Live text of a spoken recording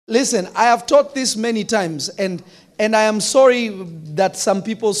Listen, I have taught this many times, and I am sorry that some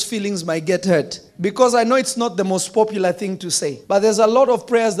people's feelings might get hurt, because I know it's not the most popular thing to say. But there's a lot of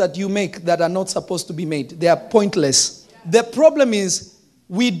prayers that you make that are not supposed to be made. They are pointless. The problem is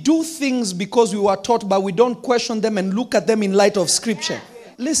we do things because we were taught, but we don't question them and look at them in light of Scripture.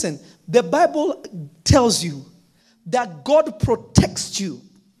 Listen, the Bible tells you that God protects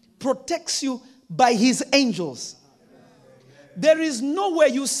you by His angels. There is nowhere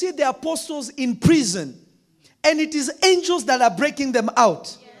you see the apostles in prison and it is angels that are breaking them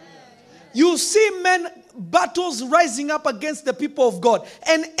out. You see battles rising up against the people of God,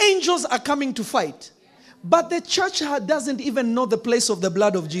 and angels are coming to fight. But the church doesn't even know the place of the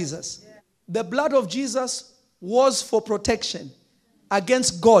blood of Jesus. The blood of Jesus was for protection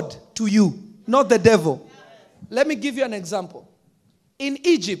against God to you, not the devil. Let me give you an example. In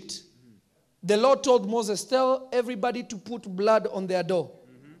Egypt, the Lord told Moses, tell everybody to put blood on their door.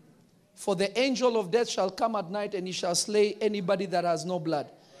 For the angel of death shall come at night and he shall slay anybody that has no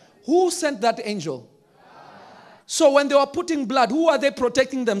blood. Who sent that angel? So when they were putting blood, who are they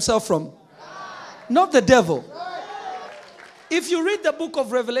protecting themselves from? Not the devil. If you read the book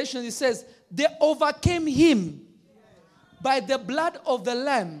of Revelation, it says, they overcame him by the blood of the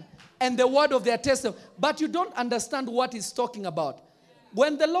Lamb and the word of their testimony. But you don't understand what he's talking about.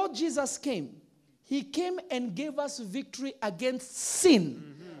 When the Lord Jesus came, He came and gave us victory against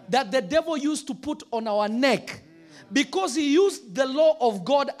sin that the devil used to put on our neck, because he used the law of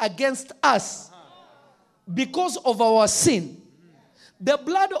God against us because of our sin. The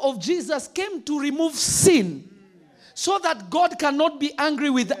blood of Jesus came to remove sin so that God cannot be angry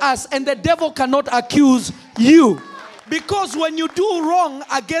with us and the devil cannot accuse you. Because when you do wrong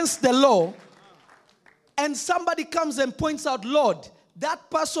against the law and somebody comes and points out, Lord, that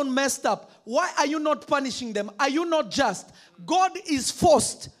person messed up, why are you not punishing them? Are you not just? God is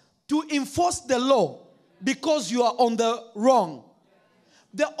forced to enforce the law because you are on the wrong.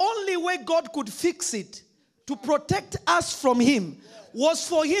 The only way God could fix it to protect us from Him was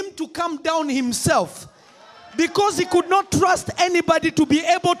for Him to come down Himself, because He could not trust anybody to be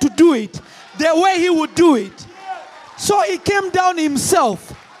able to do it the way He would do it. So He came down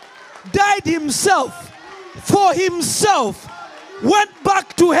Himself, died Himself for Himself, went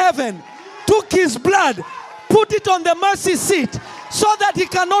back to heaven, took His blood, put it on the mercy seat so that He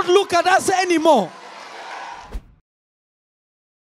cannot look at us anymore.